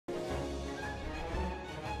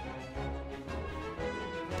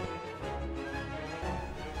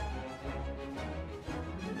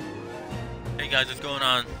guys, what's going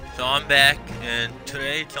on? So I'm back, and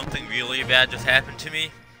today something really bad just happened to me.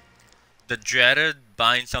 The dreaded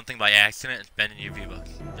buying something by accident and spending your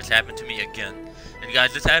V-Bucks. This happened to me again. And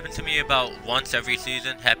guys, this happened to me about once every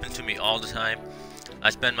season. Happens to me all the time.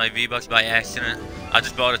 I spend my V-Bucks by accident. I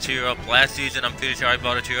just bought a tier up last season. I'm pretty sure I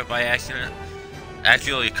bought a tier up by accident.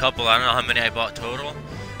 Actually a couple, I don't know how many I bought total.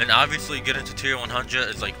 And obviously getting to tier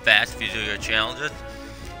 100 is like fast if you do your challenges.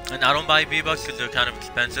 And I don't buy V-Bucks because they're kind of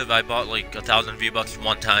expensive. I bought like 1,000 V-Bucks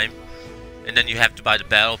one time. And then you have to buy the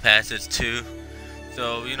battle passes too.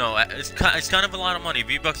 So, you know, it's kind of a lot of money.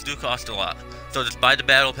 V-Bucks do cost a lot. So just buy the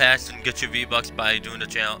battle pass and get your V-Bucks by doing the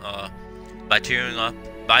by tiering up,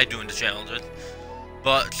 by doing the challenges.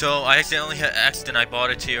 But, so I accidentally hit X and I bought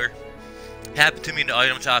a tier. It happened to me in the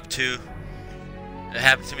item shop too. It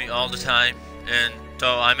happens to me all the time. And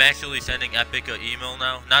so I'm actually sending Epic an email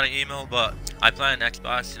now. Not an email, but I play on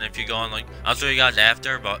Xbox, and if you go on, like, I'll show you guys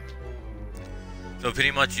after, but so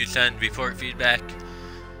pretty much you send report feedback,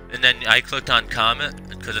 and then I clicked on comment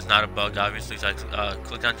because it's not a bug obviously, so I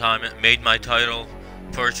clicked on comment, made my title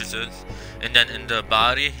purchases, and then in the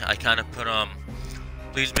body I kind of put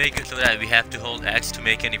please make it so that we have to hold X to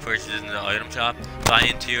make any purchases in the item shop, buy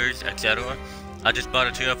in tiers, etc. I just bought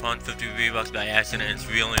a tier of 150 V-Bucks by accident, and it's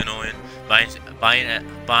really annoying.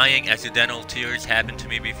 Buying accidental tiers happened to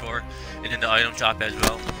me before, and in the item shop as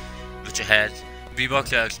well, which it has.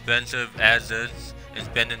 V-Bucks are expensive as is, and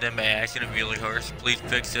spending them by accident really hurts. Please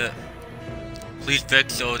fix it. Please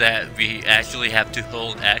fix so that we actually have to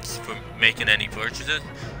hold X for making any purchases.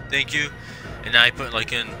 Thank you. And I put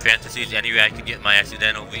like in parentheses any way I could get my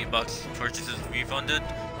accidental V-Bucks purchases refunded.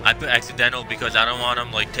 I put accidental because I don't want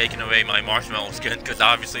them like taking away my marshmallow skin, because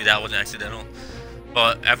obviously that wasn't accidental,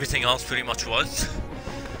 but everything else pretty much was.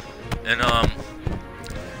 And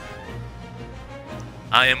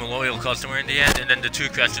I am a loyal customer in the end. And then the two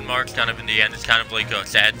question marks kind of in the end is kind of like a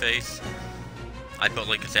sad face. I put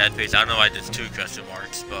like a sad face. I don't know why there's two question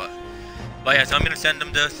marks, but yeah, so I'm gonna send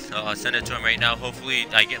them this. Send it to him right now. Hopefully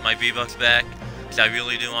I get my V-Bucks back, because I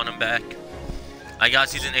really do want them back. I got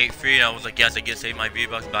season 8 free, and I was like, yes, I get save my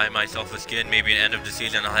V-Bucks, buy myself a skin. Maybe at the end of the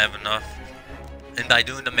season I'll have enough. And by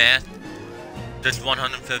doing the math, this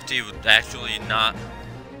 150 would actually not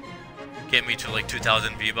get me to like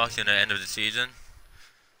 2,000 V-Bucks in the end of the season.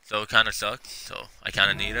 So it kind of sucks, so I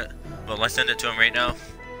kind of need it. But let's send it to him right now.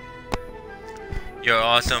 You're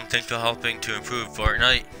awesome, thanks for helping to improve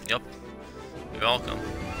Fortnite. Yep, you're welcome.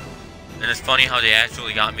 And it's funny how they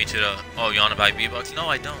actually got me to the, oh, you want to buy V-Bucks? No,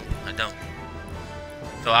 I don't.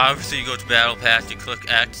 So obviously you go to Battle Pass, you click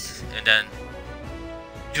X, and then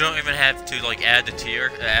you don't even have to like add the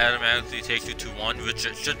tier. It automatically takes you to 1, which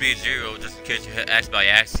it should be 0, just in case you hit X by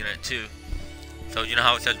accident too. So you know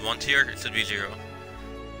how it says 1 tier? It should be 0.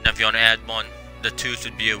 And if you want to add 1, the 2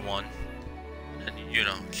 should be a 1. And you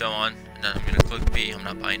know, so on. And then I'm going to click B, I'm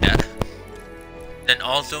not buying that. Then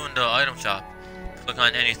also in the item shop, click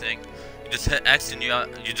on anything. You just hit X and you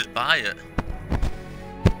just buy it.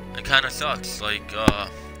 It kind of sucks. Like,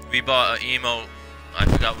 we bought an emote, I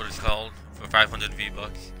forgot what it's called, for 500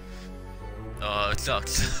 V-Bucks. It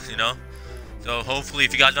sucks, you know? So hopefully,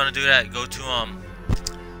 if you guys want to do that, go to,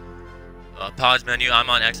 pause menu. I'm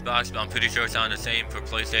on Xbox, but I'm pretty sure it's on the same for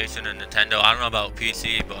PlayStation and Nintendo. I don't know about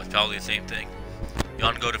PC, but it's probably the same thing. You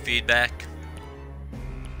want to go to feedback.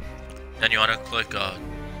 Then you want to click,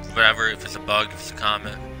 whatever, if it's a bug, if it's a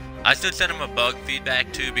comment. I should send him a bug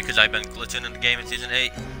feedback too, because I've been glitching in the game in Season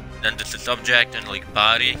 8. Then just the subject and like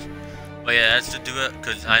body. But yeah, that's to do it,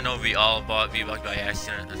 because I know we all bought V-Bucks by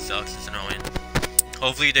accident. It sucks, it's annoying.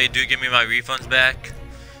 Hopefully they do give me my refunds back,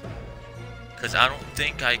 because I don't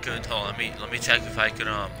think I could, hold on, let me check if I could,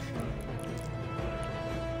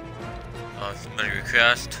 somebody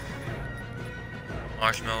request,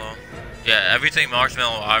 marshmallow. Yeah, everything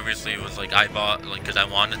marshmallow obviously was like I bought, like, because I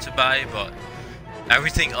wanted to buy, but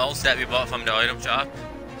everything else that we bought from the item shop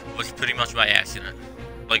was pretty much by accident.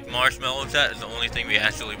 Like marshmallow set is the only thing we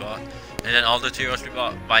actually bought, and then all the tiers we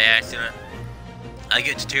bought by accident. I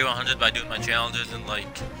get to tier 100 by doing my challenges in like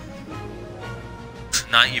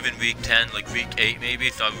not even week 10, like week 8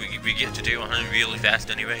 maybe. So we get to tier 100 really fast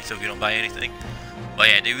anyway, so we don't buy anything. But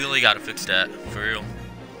yeah, they really gotta fix that for real.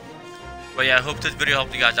 But yeah, I hope this video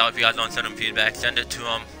helped you guys out. If you guys want to send them feedback, send it to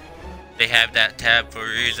them. They have that tab for a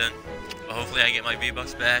reason. But hopefully I get my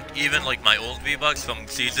V-Bucks back, even like my old V-Bucks from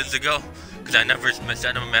seasons ago, because I never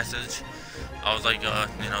sent them a message. I was like, you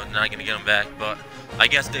know, not gonna get them back, but I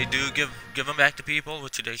guess they do give them back to people,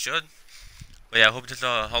 which they should. But yeah, I hope this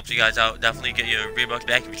helps you guys out. Definitely get your V-Bucks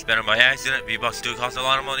back if you spend them by accident. V-Bucks do cost a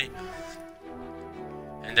lot of money.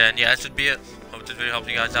 And then yeah, that should be it. Hope this video helped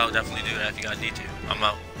you guys out. Definitely do that if you guys need to. I'm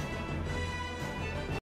out.